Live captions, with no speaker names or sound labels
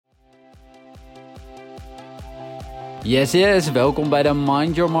Yes, welkom bij de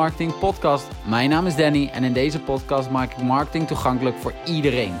Mind Your Marketing podcast. Mijn naam is Danny en in deze podcast maak ik marketing toegankelijk voor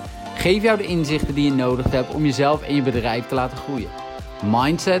iedereen. Geef jou de inzichten die je nodig hebt om jezelf en je bedrijf te laten groeien.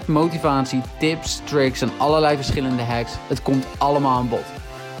 Mindset, motivatie, tips, tricks en allerlei verschillende hacks. Het komt allemaal aan bod.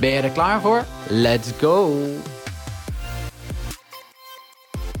 Ben je er klaar voor? Let's go!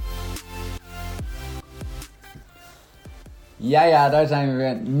 Ja, daar zijn we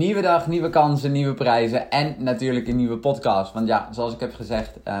weer. Nieuwe dag, nieuwe kansen, nieuwe prijzen en natuurlijk een nieuwe podcast. Want ja, zoals ik heb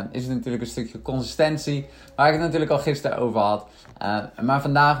gezegd, is het natuurlijk een stukje consistentie, waar ik het natuurlijk al gisteren over had. Maar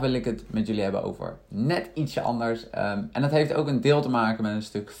vandaag wil ik het met jullie hebben over net ietsje anders. En dat heeft ook een deel te maken met een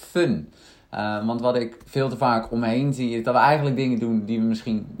stuk fun. Want wat ik veel te vaak om me heen zie, is dat we eigenlijk dingen doen die we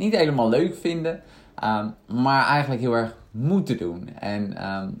misschien niet helemaal leuk vinden. Maar eigenlijk heel erg moeten doen. En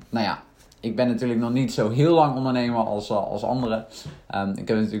ik ben natuurlijk nog niet zo heel lang ondernemer als anderen. Ik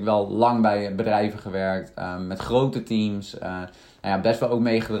heb natuurlijk wel lang bij bedrijven gewerkt. Met grote teams. Best wel ook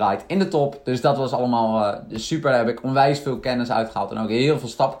meegedraaid in de top. Dus dat was allemaal super. Daar heb ik onwijs veel kennis uitgehaald. En ook heel veel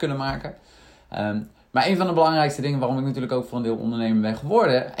stappen kunnen maken. Maar een van de belangrijkste dingen waarom ik natuurlijk ook voor een deel ondernemer ben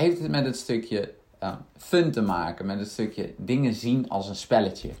geworden. Heeft het met het stukje fun te maken. Met het stukje dingen zien als een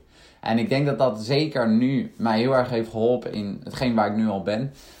spelletje. En ik denk dat dat zeker nu mij heel erg heeft geholpen in hetgeen waar ik nu al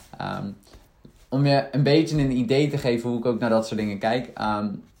ben. Om je een beetje een idee te geven hoe ik ook naar dat soort dingen kijk.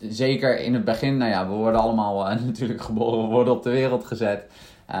 Zeker in het begin, we worden allemaal natuurlijk geboren, we worden op de wereld gezet.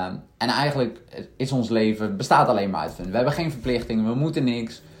 En eigenlijk is ons leven, bestaat alleen maar uit fun. We hebben geen verplichtingen, we moeten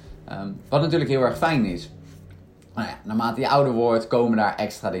niks. Wat natuurlijk heel erg fijn is. Naarmate je ouder wordt, komen daar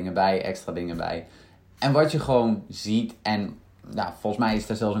extra dingen bij. En wat je gewoon ziet, en volgens mij is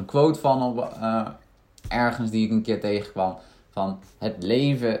er zelfs een quote van ergens die ik een keer tegenkwam. Van het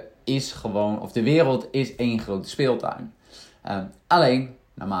leven is gewoon, of de wereld is één grote speeltuin. Alleen,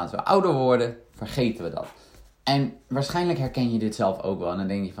 naarmate we ouder worden, vergeten we dat. En waarschijnlijk herken je dit zelf ook wel. En dan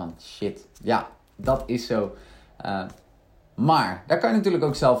denk je van, shit, ja, dat is zo. Maar daar kan je natuurlijk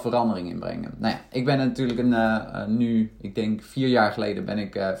ook zelf verandering in brengen. Ik ben natuurlijk nu, ik denk 4 jaar geleden ben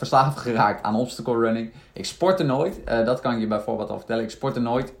ik verslaafd geraakt aan obstacle running. Ik sportte nooit, dat kan ik je bijvoorbeeld al vertellen. Ik sportte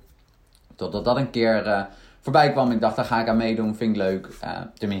nooit, totdat dat een keer voorbij kwam. Ik dacht, daar ga ik aan meedoen, vind ik leuk.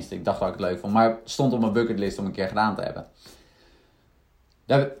 Tenminste, ik dacht dat ik het leuk vond. Maar het stond op mijn bucketlist om een keer gedaan te hebben.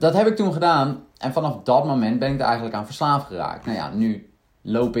 Dat heb ik toen gedaan. En vanaf dat moment ben ik er eigenlijk aan verslaafd geraakt. Nu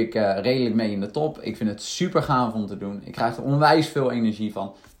loop ik redelijk mee in de top. Ik vind het super gaaf om te doen. Ik krijg er onwijs veel energie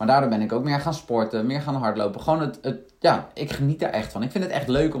van. Maar daardoor ben ik ook meer gaan sporten, meer gaan hardlopen. Gewoon ik geniet er echt van. Ik vind het echt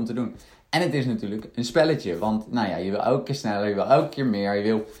leuk om te doen. En het is natuurlijk een spelletje. Want je wil elke keer sneller, je wil elke keer meer. Je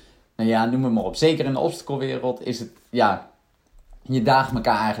wil, noem het maar op. Zeker in de obstacle-wereld is het, je daagt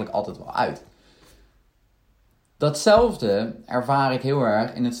elkaar eigenlijk altijd wel uit. Datzelfde ervaar ik heel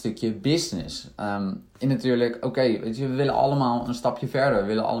erg in het stukje business. In natuurlijk, we willen allemaal een stapje verder. We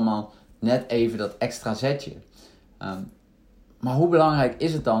willen allemaal net even dat extra zetje. Maar hoe belangrijk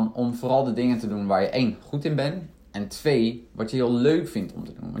is het dan om vooral de dingen te doen waar je 1, goed in bent. En 2, wat je heel leuk vindt om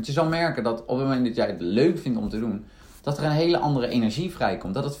te doen. Want je zal merken dat op het moment dat jij het leuk vindt om te doen, dat er een hele andere energie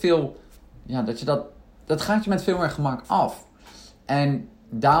vrijkomt. Dat het veel, dat gaat je met veel meer gemak af. En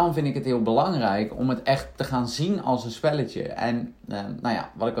daarom vind ik het heel belangrijk om het echt te gaan zien als een spelletje. En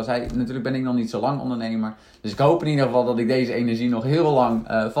wat ik al zei, natuurlijk ben ik nog niet zo lang ondernemer. Dus ik hoop in ieder geval dat ik deze energie nog heel lang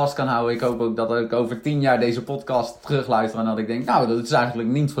vast kan houden. Ik hoop ook dat ik over 10 jaar deze podcast terugluister en dat ik denk, dat is eigenlijk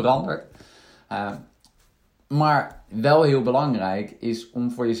niet veranderd. Maar wel heel belangrijk is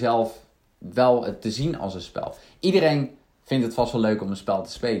om voor jezelf wel het te zien als een spel. Iedereen vindt het vast wel leuk om een spel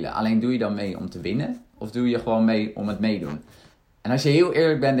te spelen. Alleen doe je dan mee om te winnen of doe je gewoon mee om het meedoen? En als je heel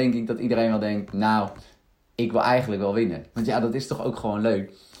eerlijk bent, denk ik dat iedereen wel denkt, ik wil eigenlijk wel winnen. Want dat is toch ook gewoon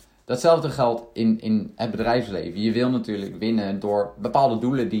leuk. Datzelfde geldt in het bedrijfsleven. Je wil natuurlijk winnen door bepaalde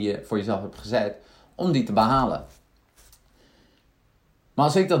doelen die je voor jezelf hebt gezet, om die te behalen. Maar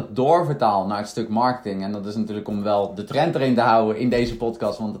als ik dat doorvertaal naar het stuk marketing, en dat is natuurlijk om wel de trend erin te houden in deze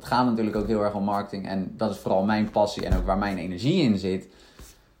podcast, want het gaat natuurlijk ook heel erg om marketing en dat is vooral mijn passie en ook waar mijn energie in zit.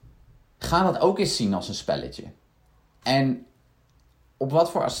 Ga dat ook eens zien als een spelletje. En op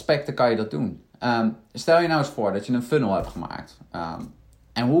wat voor aspecten kan je dat doen? Stel je nou eens voor dat je een funnel hebt gemaakt.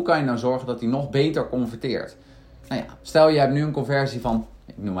 En hoe kan je nou zorgen dat die nog beter converteert? Stel je hebt nu een conversie van,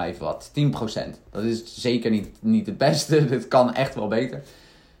 ik noem maar even wat, 10%. Dat is zeker niet het beste, dit kan echt wel beter.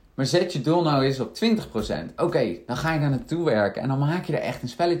 Maar zet je doel nou eens op 20%. Oké, dan ga je daar naartoe werken en dan maak je er echt een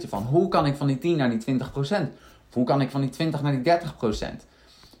spelletje van. Hoe kan ik van die 10 naar die 20%? Of hoe kan ik van die 20 naar die 30%?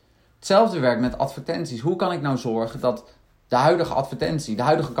 Hetzelfde werkt met advertenties. Hoe kan ik nou zorgen dat de huidige advertentie, de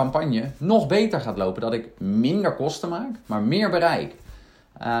huidige campagne nog beter gaat lopen? Dat ik minder kosten maak, maar meer bereik.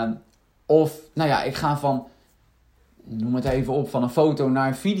 Ik ga van noem het even op, van een foto naar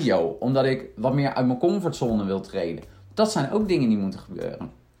een video. Omdat ik wat meer uit mijn comfortzone wil treden. Dat zijn ook dingen die moeten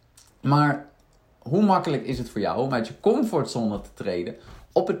gebeuren. Maar hoe makkelijk is het voor jou om uit je comfortzone te treden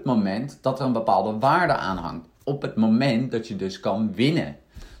op het moment dat er een bepaalde waarde aan hangt? Op het moment dat je dus kan winnen.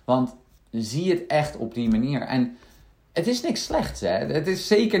 Want zie het echt op die manier. En het is niks slechts, hè. Het is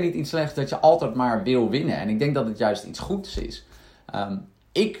zeker niet iets slechts dat je altijd maar wil winnen. En ik denk dat het juist iets goeds is.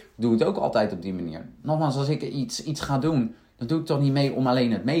 Ik doe het ook altijd op die manier. Nogmaals, als ik iets ga doen, dan doe ik toch niet mee om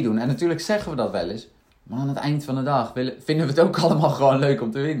alleen het meedoen. En natuurlijk zeggen we dat wel eens. Maar aan het eind van de dag vinden we het ook allemaal gewoon leuk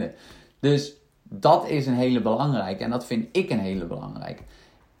om te winnen. Dus dat is een hele belangrijke. En dat vind ik een hele belangrijke.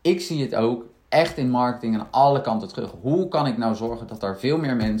 Ik zie het ook echt in marketing aan alle kanten terug. Hoe kan ik nou zorgen dat er veel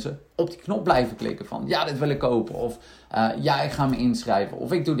meer mensen op die knop blijven klikken van ja, dit wil ik kopen. Of ja, ik ga me inschrijven.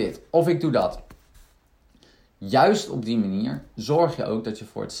 Of ik doe dit. Of ik doe dat. Juist op die manier zorg je ook dat je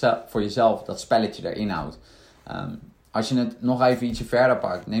voor jezelf dat spelletje erin houdt. Als je het nog even ietsje verder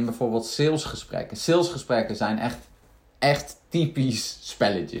pakt. Neem bijvoorbeeld salesgesprekken. Salesgesprekken zijn echt typisch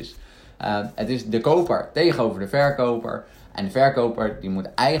spelletjes. Het is de koper tegenover de verkoper. En de verkoper die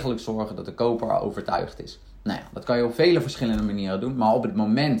moet eigenlijk zorgen dat de koper overtuigd is. Nou ja, dat kan je op vele verschillende manieren doen. Maar op het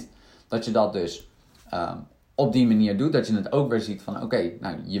moment dat je dat dus op die manier doet, dat je het ook weer ziet van oké,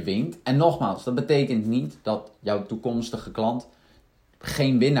 nou je wint. En nogmaals, dat betekent niet dat jouw toekomstige klant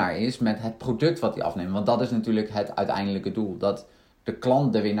geen winnaar is met het product wat hij afneemt. Want dat is natuurlijk het uiteindelijke doel. Dat de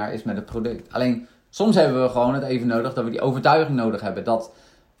klant de winnaar is met het product. Alleen soms hebben we gewoon het even nodig dat we die overtuiging nodig hebben. Dat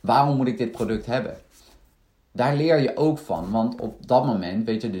waarom moet ik dit product hebben? Daar leer je ook van. Want op dat moment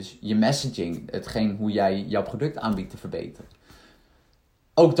weet je dus je messaging, hetgeen hoe jij jouw product aanbiedt te verbeteren.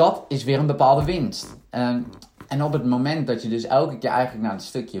 Ook dat is weer een bepaalde winst. En op het moment dat je dus elke keer eigenlijk naar het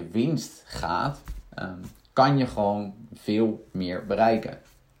stukje winst gaat, kan je gewoon veel meer bereiken.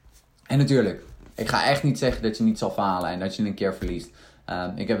 En natuurlijk, ik ga echt niet zeggen dat je niet zal falen en dat je een keer verliest.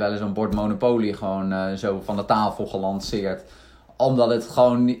 Ik heb wel eens een bord Monopoly gewoon zo van de tafel gelanceerd. Omdat het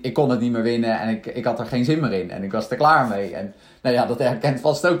gewoon, ik kon het niet meer winnen en ik had er geen zin meer in. En ik was er klaar mee. En nou ja, dat herkent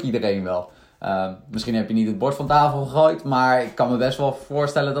vast ook iedereen wel. Misschien heb je niet het bord van tafel gegooid, maar ik kan me best wel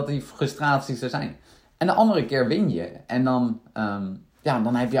voorstellen dat die frustraties er zijn. En de andere keer win je. En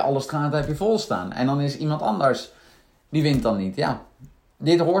dan heb je alle straten vol staan. En dan is iemand anders, die wint dan niet. Ja,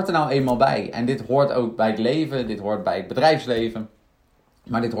 dit hoort er nou eenmaal bij. En dit hoort ook bij het leven, dit hoort bij het bedrijfsleven.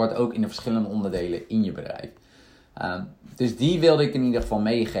 Maar dit hoort ook in de verschillende onderdelen in je bedrijf. Dus die wilde ik in ieder geval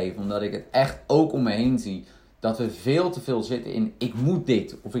meegeven. Omdat ik het echt ook om me heen zie. Dat we veel te veel zitten in ik moet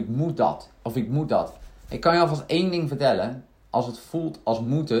dit. Of ik moet dat. Of ik moet dat. Ik kan je alvast één ding vertellen. Als het voelt als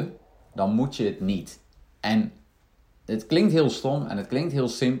moeten. Dan moet je het niet. En het klinkt heel stom. En het klinkt heel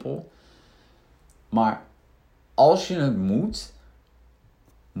simpel. Maar als je het moet.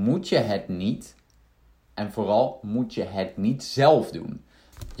 Moet je het niet. En vooral moet je het niet zelf doen.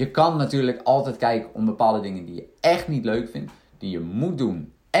 Je kan natuurlijk altijd kijken om bepaalde dingen die je echt niet leuk vindt, die je moet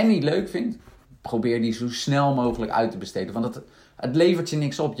doen en niet leuk vindt, probeer die zo snel mogelijk uit te besteden. Want het levert je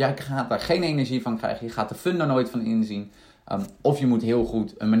niks op. Jij gaat daar geen energie van krijgen. Je gaat de fun er nooit van inzien. Of je moet heel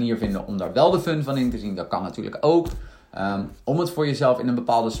goed een manier vinden om daar wel de fun van in te zien. Dat kan natuurlijk ook. Om het voor jezelf in een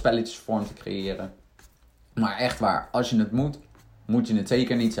bepaalde spelletjesvorm te creëren. Maar echt waar, als je het moet je het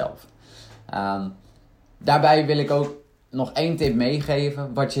zeker niet zelf. Daarbij wil ik ook nog één tip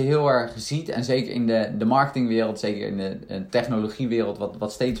meegeven. Wat je heel erg ziet. En zeker in de marketingwereld. Zeker in de technologiewereld.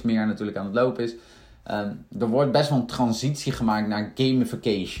 Wat steeds meer natuurlijk aan het lopen is. Er wordt best wel een transitie gemaakt naar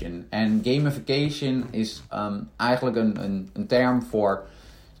gamification. En gamification is eigenlijk een term voor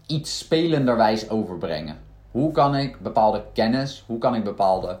iets spelenderwijs overbrengen. Hoe kan ik bepaalde kennis. Hoe kan ik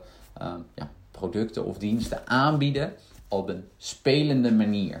bepaalde producten of diensten aanbieden. Op een spelende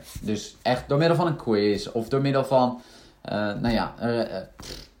manier. Dus echt door middel van een quiz. Of door middel van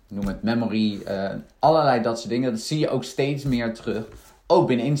noem het memory, allerlei dat soort dingen. Dat zie je ook steeds meer terug. Ook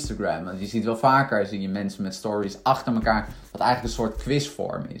binnen Instagram. Want je ziet wel vaker, zie je mensen met stories achter elkaar. Wat eigenlijk een soort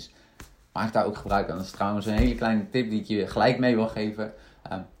quizvorm is. Maak daar ook gebruik van. Dat is trouwens een hele kleine tip die ik je gelijk mee wil geven.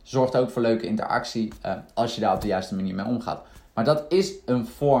 Zorgt ook voor leuke interactie als je daar op de juiste manier mee omgaat. Maar dat is een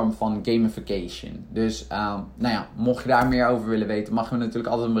vorm van gamification. Dus mocht je daar meer over willen weten, mag je me natuurlijk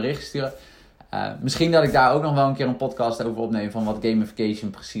altijd een bericht sturen. Misschien dat ik daar ook nog wel een keer een podcast over opneem van wat gamification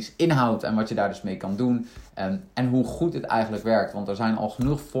precies inhoudt en wat je daar dus mee kan doen. En hoe goed het eigenlijk werkt. Want er zijn al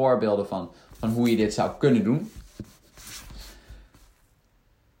genoeg voorbeelden van hoe je dit zou kunnen doen.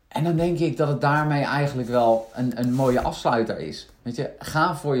 En dan denk ik dat het daarmee eigenlijk wel een mooie afsluiter is. Weet je,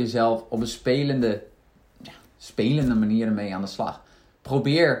 ga voor jezelf op een spelende manier ermee aan de slag.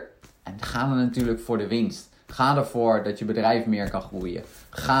 Probeer, en ga er natuurlijk voor de winst. Ga ervoor dat je bedrijf meer kan groeien.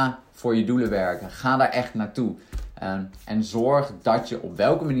 Ga voor je doelen werken. Ga daar echt naartoe. En zorg dat je op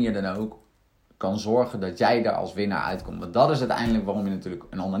welke manier dan ook kan zorgen dat jij daar als winnaar uitkomt. Want dat is uiteindelijk waarom je natuurlijk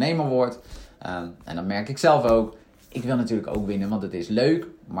een ondernemer wordt. En dat merk ik zelf ook. Ik wil natuurlijk ook winnen, want het is leuk.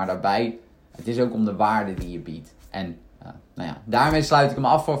 Maar daarbij, het is ook om de waarde die je biedt. En daarmee sluit ik hem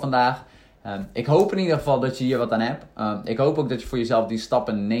af voor vandaag. Ik hoop in ieder geval dat je hier wat aan hebt. Ik hoop ook dat je voor jezelf die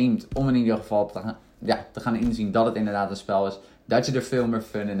stappen neemt om in ieder geval te gaan inzien dat het inderdaad een spel is. Dat je er veel meer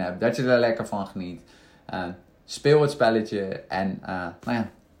fun in hebt. Dat je er lekker van geniet. Speel het spelletje. En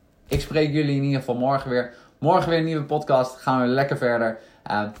ik spreek jullie in ieder geval morgen weer. Morgen weer een nieuwe podcast. Gaan we lekker verder.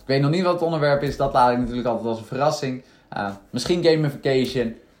 Ik weet nog niet wat het onderwerp is. Dat laat ik natuurlijk altijd als een verrassing. Misschien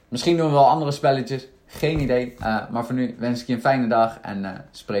gamification. Misschien doen we wel andere spelletjes. Geen idee. Maar voor nu wens ik je een fijne dag. En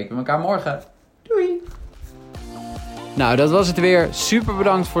spreken we elkaar morgen. Doei! Nou, dat was het weer. Super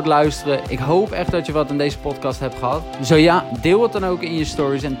bedankt voor het luisteren. Ik hoop echt dat je wat aan deze podcast hebt gehad. Zo ja, deel het dan ook in je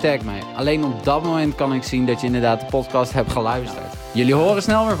stories en tag mij. Alleen op dat moment kan ik zien dat je inderdaad de podcast hebt geluisterd. Jullie horen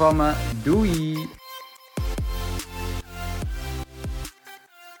snel weer van me. Doei!